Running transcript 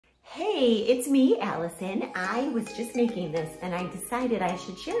Hey, it's me, Allison. I was just making this and I decided I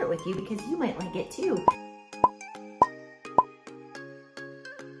should share it with you because you might like it too.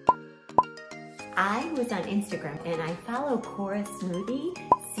 I was on Instagram and I follow Cora Smoothie,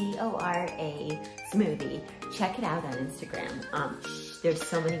 C-O-R-A Smoothie. Check it out on Instagram. There's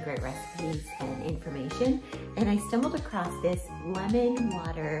so many great recipes and information. And I stumbled across this lemon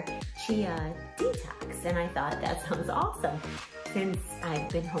water chia detox and I thought that sounds awesome. Since I've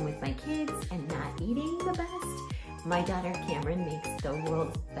been home with my kids and not eating the best, my daughter Cameron makes the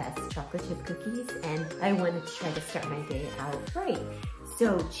world's best chocolate chip cookies and I wanted to try to start my day out right.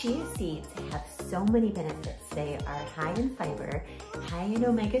 So chia seeds have so many benefits. They are high in fiber, high in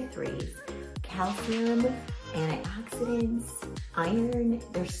omega-3s, calcium, antioxidants, iron.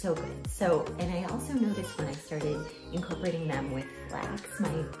 They're so good. And I also noticed when I started incorporating them with flax, my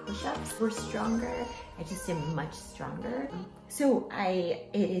push-ups were stronger. I just am much stronger. So it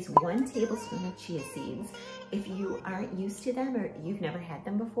is 1 tablespoon of chia seeds. If you aren't used to them or you've never had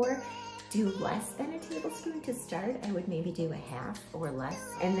them before, do less than a tablespoon to start. I would maybe do a half or less.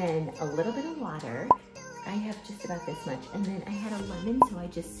 And then a little bit of water. I have just about this much. And then I had a lemon, so I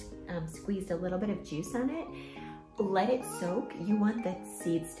just squeezed a little bit of juice on it. Let it soak. You want the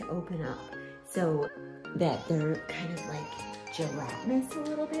seeds to open up so that they're kind of like gelatinous a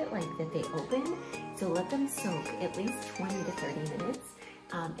little bit, like that they open. So let them soak at least 20 to 30 minutes.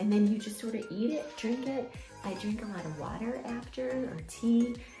 And then you just sort of eat it, drink it. I drink a lot of water after, or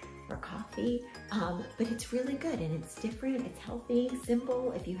tea, or coffee, but it's really good and it's different, it's healthy,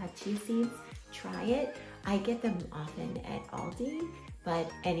 simple. If you have chia seeds, try it. I get them often at Aldi, but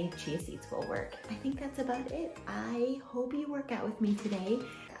any chia seeds will work. I think that's about it. I hope you work out with me today.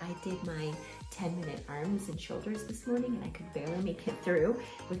 I did my 10-minute arms and shoulders this morning and I could barely make it through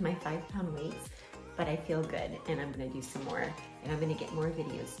with my 5-pound weights, but I feel good and I'm gonna do some more and I'm gonna get more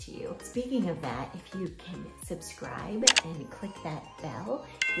videos to you. Speaking of that, if you can subscribe and click that bell,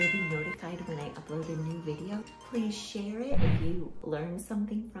 you'll be notified when I upload a new video. Please share it if you learned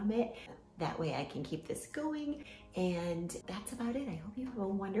something from it. That way I can keep this going. And that's about it. I hope you have a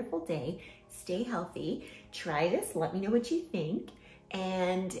wonderful day. Stay healthy. Try this. Let me know what you think.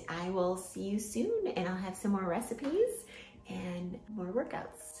 And I will see you soon and I'll have some more recipes and more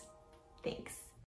workouts. Thanks.